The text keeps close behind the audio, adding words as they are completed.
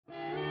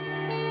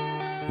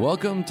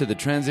Welcome to the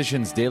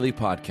Transitions Daily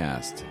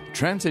podcast.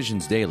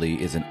 Transitions Daily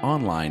is an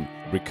online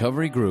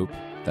recovery group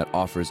that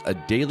offers a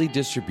daily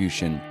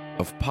distribution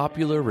of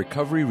popular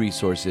recovery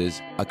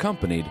resources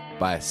accompanied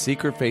by a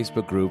secret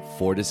Facebook group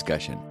for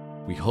discussion.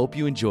 We hope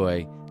you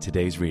enjoy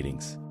today's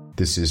readings.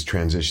 This is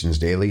Transitions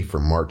Daily for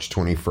March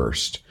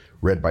 21st,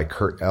 read by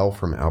Kurt L.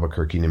 from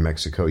Albuquerque, New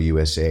Mexico,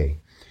 USA.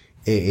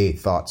 AA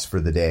Thoughts for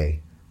the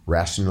Day.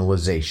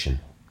 Rationalization.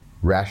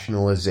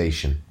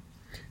 Rationalization.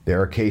 There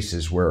are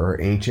cases where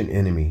our ancient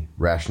enemy,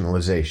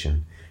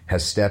 rationalization,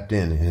 has stepped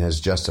in and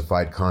has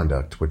justified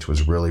conduct which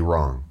was really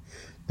wrong.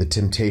 The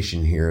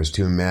temptation here is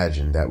to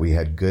imagine that we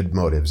had good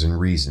motives and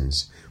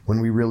reasons when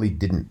we really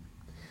didn't.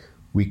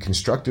 We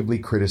constructively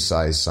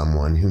criticize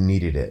someone who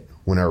needed it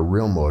when our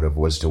real motive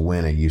was to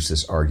win a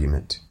useless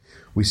argument.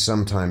 We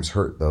sometimes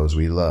hurt those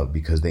we love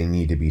because they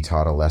need to be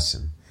taught a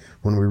lesson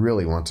when we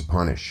really want to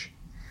punish.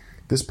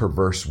 This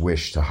perverse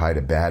wish to hide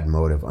a bad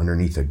motive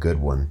underneath a good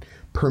one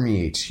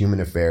permeates human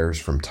affairs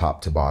from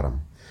top to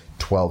bottom.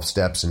 12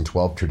 Steps and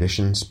 12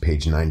 Traditions,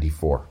 page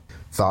 94.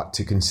 Thought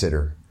to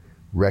consider.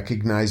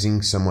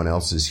 Recognizing someone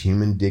else's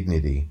human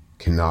dignity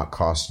cannot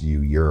cost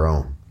you your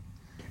own.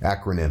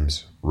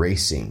 Acronyms.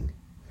 RACING.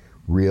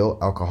 Real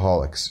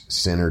alcoholics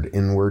centered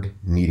inward,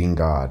 needing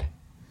God.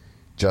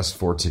 Just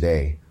for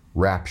today.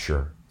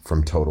 Rapture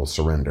from total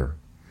surrender.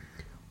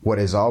 What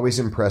has always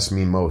impressed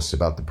me most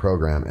about the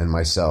program and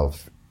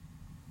myself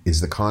is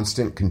the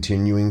constant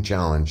continuing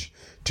challenge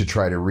to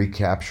try to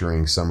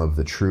recapturing some of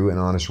the true and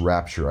honest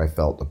rapture I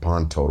felt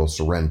upon total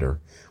surrender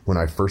when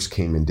I first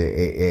came into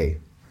AA.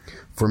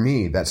 For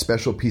me, that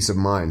special peace of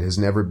mind has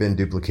never been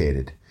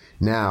duplicated.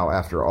 Now,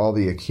 after all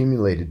the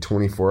accumulated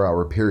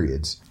 24-hour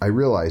periods, I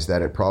realize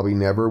that it probably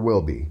never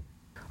will be.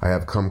 I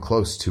have come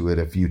close to it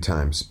a few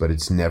times, but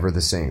it's never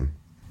the same.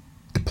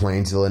 Des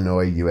Plaines,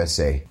 Illinois,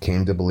 USA.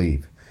 Came to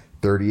Believe.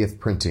 30th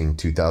Printing,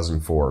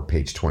 2004,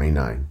 page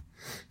 29.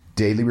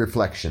 Daily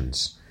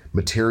Reflections.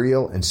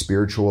 Material and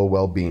spiritual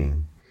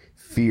well-being.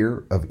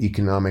 Fear of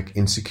economic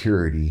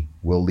insecurity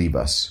will leave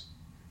us.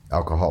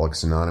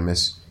 Alcoholics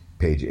Anonymous,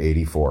 page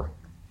 84.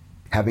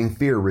 Having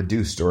fear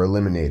reduced or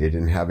eliminated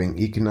and having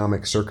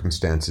economic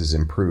circumstances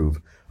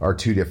improve are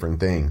two different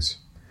things.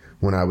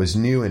 When I was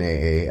new in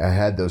AA, I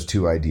had those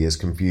two ideas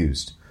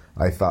confused.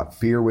 I thought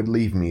fear would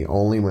leave me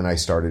only when I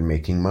started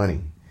making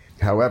money.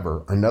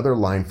 However, another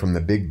line from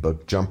the Big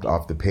Book jumped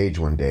off the page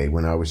one day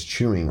when I was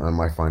chewing on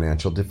my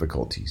financial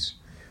difficulties.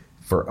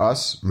 For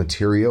us,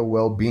 material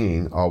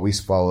well-being always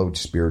followed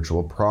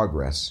spiritual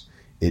progress.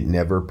 It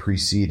never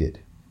preceded.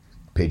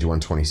 Page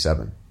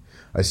 127.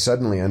 I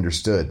suddenly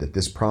understood that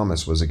this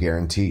promise was a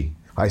guarantee.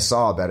 I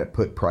saw that it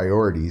put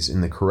priorities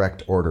in the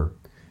correct order,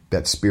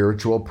 that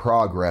spiritual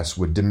progress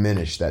would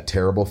diminish that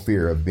terrible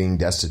fear of being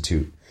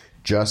destitute,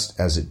 just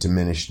as it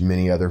diminished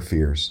many other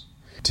fears.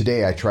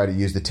 Today, I try to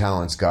use the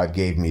talents God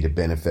gave me to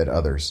benefit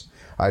others.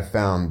 I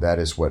found that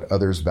is what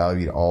others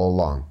valued all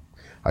along.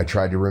 I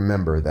try to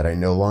remember that I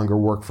no longer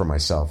work for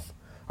myself.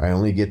 I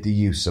only get the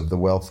use of the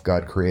wealth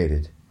God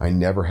created. I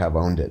never have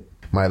owned it.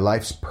 My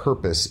life's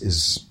purpose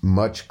is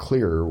much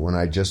clearer when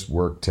I just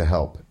work to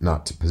help,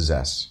 not to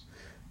possess.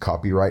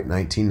 Copyright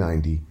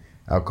 1990,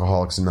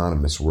 Alcoholics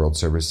Anonymous World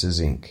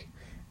Services, Inc.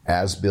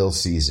 As Bill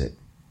sees it.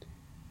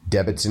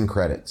 Debits and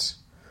credits.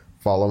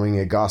 Following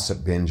a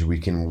gossip binge, we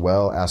can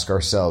well ask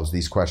ourselves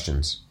these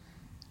questions.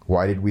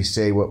 Why did we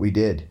say what we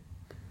did?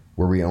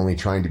 Were we only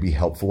trying to be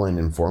helpful and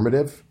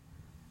informative?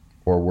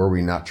 Or were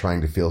we not trying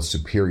to feel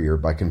superior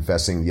by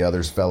confessing the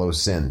other's fellow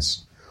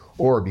sins?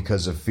 Or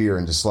because of fear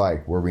and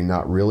dislike, were we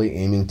not really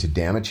aiming to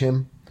damage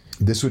him?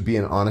 This would be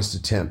an honest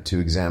attempt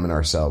to examine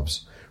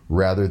ourselves,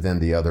 rather than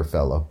the other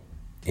fellow.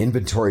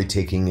 Inventory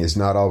taking is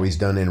not always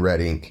done in red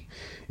ink.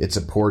 It's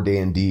a poor day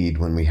indeed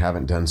when we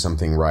haven't done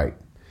something right.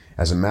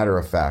 As a matter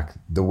of fact,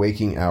 the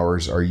waking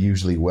hours are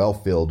usually well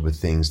filled with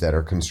things that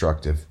are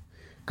constructive.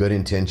 Good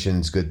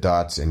intentions, good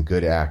thoughts, and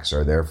good acts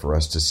are there for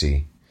us to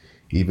see.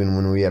 Even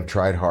when we have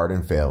tried hard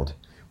and failed,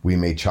 we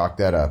may chalk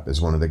that up as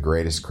one of the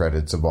greatest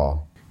credits of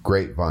all.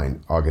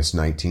 Grapevine, August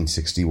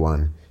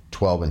 1961,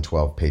 12 and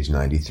 12, page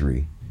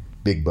 93.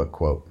 Big Book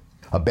quote.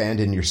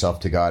 Abandon yourself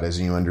to God as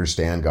you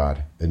understand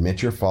God.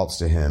 Admit your faults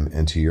to Him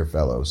and to your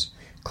fellows.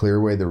 Clear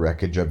away the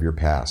wreckage of your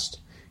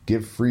past.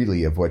 Give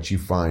freely of what you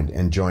find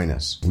and join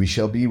us. We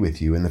shall be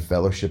with you in the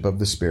fellowship of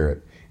the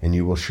Spirit, and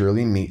you will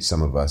surely meet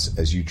some of us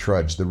as you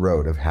trudge the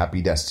road of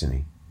happy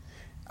destiny.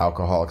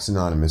 Alcoholics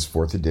Anonymous,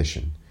 4th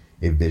edition.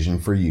 A Vision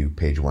for You,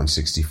 page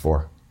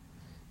 164.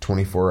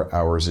 24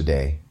 hours a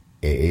day.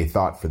 AA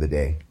Thought for the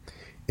Day.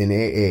 In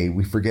AA,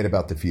 we forget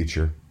about the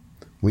future.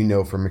 We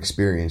know from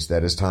experience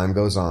that as time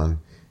goes on,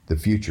 the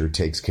future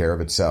takes care of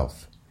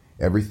itself.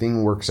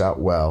 Everything works out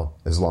well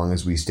as long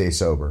as we stay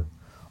sober.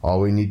 All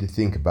we need to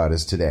think about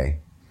is today.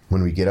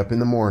 When we get up in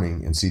the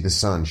morning and see the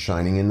sun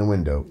shining in the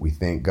window, we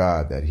thank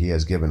God that He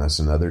has given us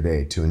another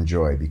day to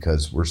enjoy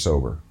because we're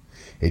sober,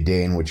 a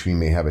day in which we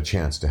may have a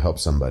chance to help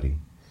somebody.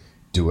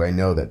 Do I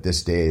know that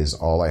this day is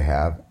all I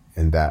have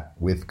and that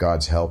with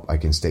God's help I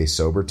can stay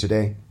sober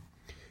today?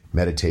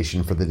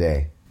 Meditation for the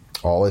day.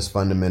 All is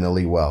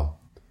fundamentally well.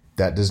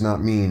 That does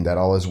not mean that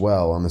all is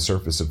well on the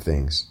surface of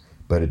things,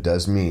 but it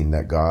does mean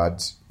that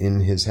God's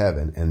in his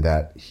heaven and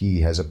that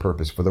he has a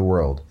purpose for the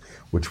world,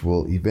 which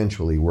will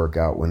eventually work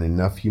out when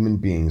enough human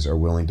beings are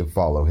willing to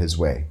follow his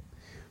way.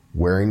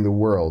 Wearing the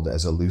world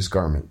as a loose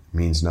garment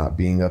means not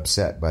being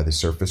upset by the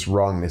surface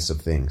wrongness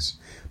of things,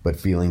 but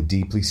feeling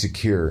deeply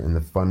secure in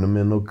the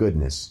fundamental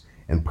goodness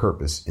and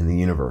purpose in the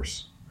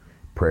universe.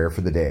 Prayer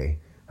for the day.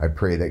 I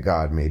pray that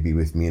God may be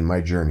with me in my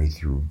journey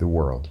through the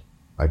world.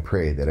 I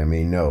pray that I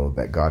may know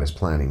that God is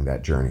planning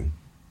that journey.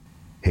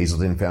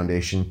 Hazelden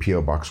Foundation,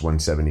 P.O. Box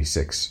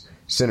 176,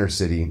 Center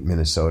City,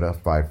 Minnesota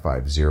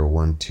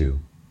 55012.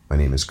 My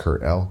name is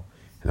Kurt L.,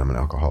 and I'm an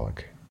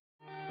alcoholic.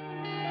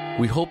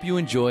 We hope you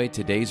enjoyed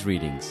today's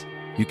readings.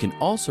 You can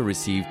also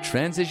receive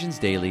Transitions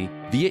Daily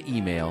via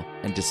email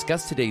and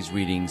discuss today's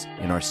readings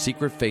in our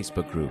secret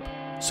Facebook group.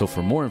 So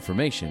for more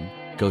information,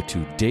 go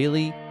to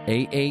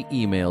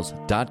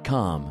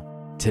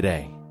dailyaaemails.com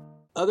today.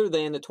 Other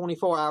than the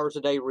 24 hours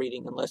a day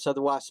reading, unless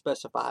otherwise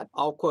specified.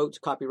 All quotes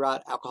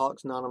copyright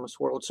Alcoholics Anonymous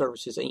World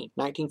Services, Inc.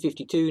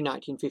 1952,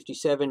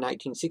 1957,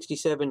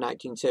 1967,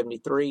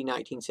 1973,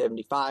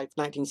 1975,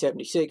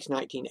 1976,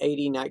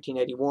 1980,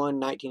 1981,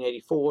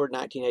 1984,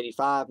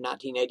 1985,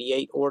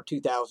 1988, or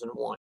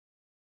 2001.